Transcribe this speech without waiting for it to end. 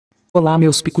Olá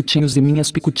meus picutinhos e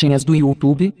minhas picutinhas do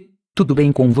YouTube, tudo bem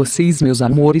com vocês meus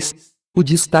amores? O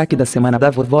destaque da semana da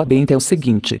vovó Benta é o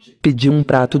seguinte: pediu um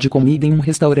prato de comida em um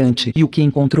restaurante e o que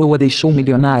encontrou a deixou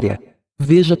milionária.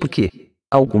 Veja por quê.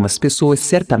 Algumas pessoas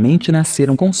certamente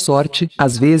nasceram com sorte,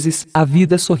 às vezes, a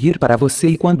vida sorrir para você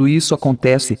e quando isso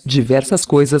acontece, diversas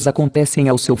coisas acontecem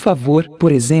ao seu favor, por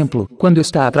exemplo, quando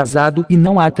está atrasado e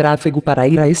não há tráfego para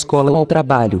ir à escola ou ao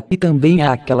trabalho, e também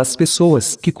há aquelas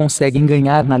pessoas que conseguem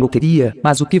ganhar na loteria,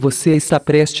 mas o que você está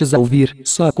prestes a ouvir,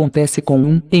 só acontece com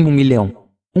 1 em 1 milhão.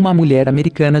 Uma mulher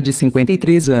americana de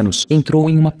 53 anos entrou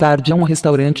em uma tarde a um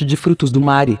restaurante de frutos do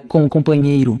mar e, com o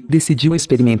companheiro, decidiu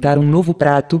experimentar um novo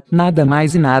prato, nada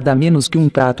mais e nada menos que um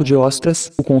prato de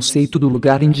ostras. O conceito do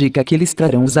lugar indica que eles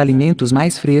trarão os alimentos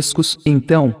mais frescos.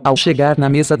 Então, ao chegar na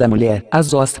mesa da mulher,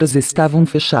 as ostras estavam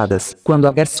fechadas. Quando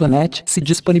a garçonete se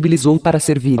disponibilizou para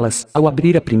servi-las, ao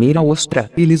abrir a primeira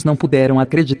ostra, eles não puderam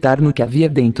acreditar no que havia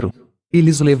dentro.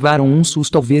 Eles levaram um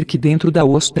susto ao ver que dentro da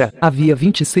ostra havia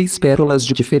 26 pérolas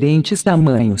de diferentes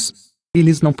tamanhos.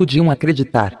 Eles não podiam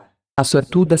acreditar. A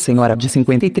sortuda senhora de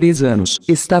 53 anos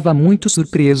estava muito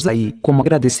surpresa e, como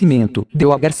agradecimento,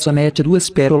 deu à garçonete 2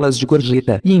 pérolas de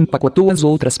gorjeta e empacotou as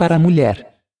outras para a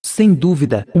mulher. Sem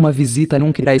dúvida, uma visita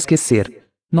nunca irá esquecer.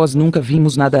 Nós nunca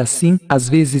vimos nada assim. Às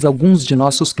vezes alguns de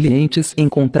nossos clientes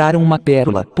encontraram uma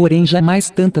pérola, porém jamais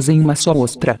tantas em uma só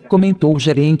ostra, comentou o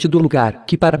gerente do lugar,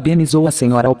 que parabenizou a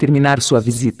senhora ao terminar sua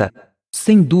visita.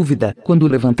 Sem dúvida, quando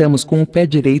levantamos com o pé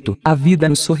direito, a vida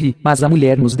nos sorri, mas a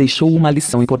mulher nos deixou uma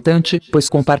lição importante, pois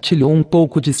compartilhou um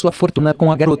pouco de sua fortuna com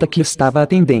a garota que estava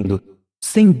atendendo.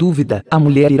 Sem dúvida, a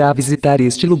mulher irá visitar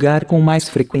este lugar com mais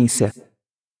frequência.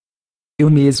 Eu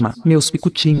mesma, meus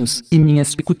picutinhos e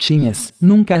minhas picutinhas,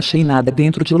 nunca achei nada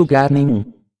dentro de lugar nenhum.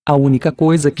 A única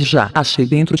coisa que já achei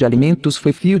dentro de alimentos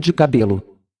foi fio de cabelo.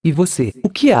 E você, o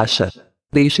que acha?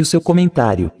 Deixe o seu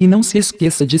comentário e não se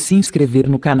esqueça de se inscrever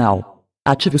no canal.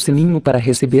 Ative o sininho para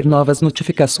receber novas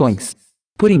notificações.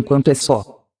 Por enquanto é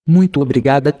só. Muito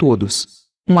obrigada a todos.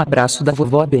 Um abraço da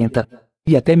vovó Benta.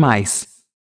 E até mais.